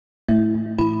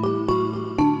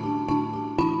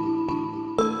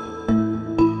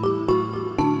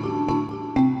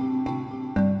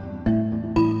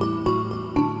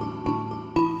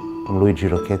Luigi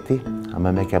Rocchetti. I'm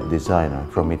a makeup designer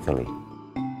from Italy.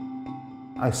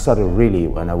 I started really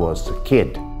when I was a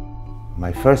kid.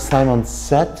 My first time on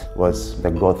set was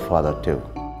The Godfather 2.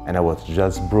 And I was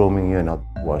just brooming,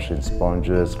 washing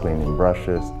sponges, cleaning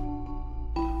brushes.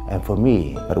 And for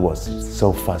me, that was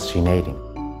so fascinating.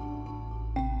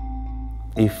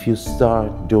 If you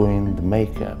start doing the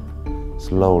makeup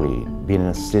slowly, being an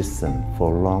assistant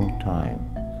for a long time,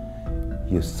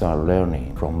 you start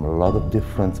learning from a lot of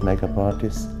different makeup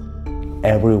artists.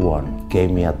 Everyone gave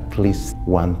me at least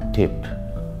one tip,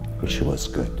 which was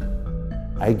good.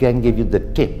 I can give you the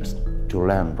tips to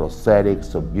learn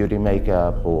prosthetics or beauty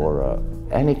makeup or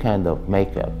any kind of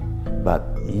makeup, but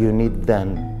you need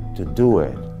then to do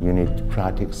it. You need to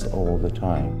practice all the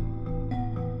time.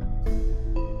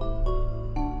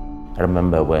 I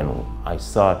remember when I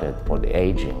started for the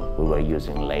aging, we were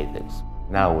using latex.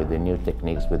 Now with the new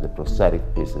techniques, with the prosthetic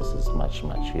pieces, it's much,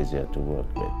 much easier to work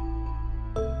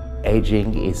with.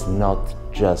 Aging is not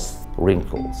just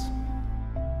wrinkles,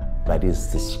 but it's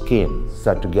the skin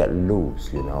start to get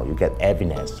loose, you get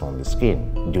heaviness on the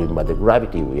skin due by the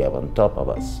gravity we have on top of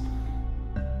us.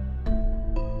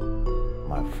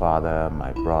 My father,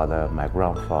 my brother, my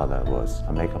grandfather was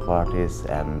a makeup artist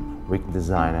and wig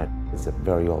designer. It's a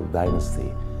very old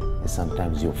dynasty, and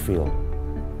sometimes you feel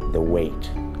the weight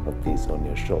of this on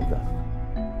your shoulder.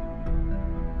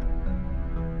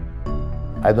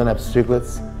 I don't have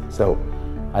secrets, so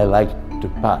I like to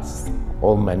pass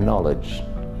all my knowledge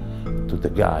to the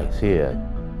guys here.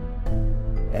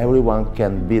 Everyone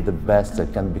can be the best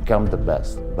and can become the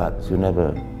best, but you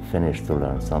never finish to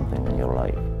learn something in your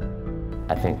life.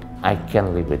 I think I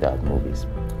can't live without movies.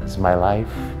 It's my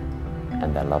life,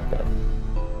 and I love that.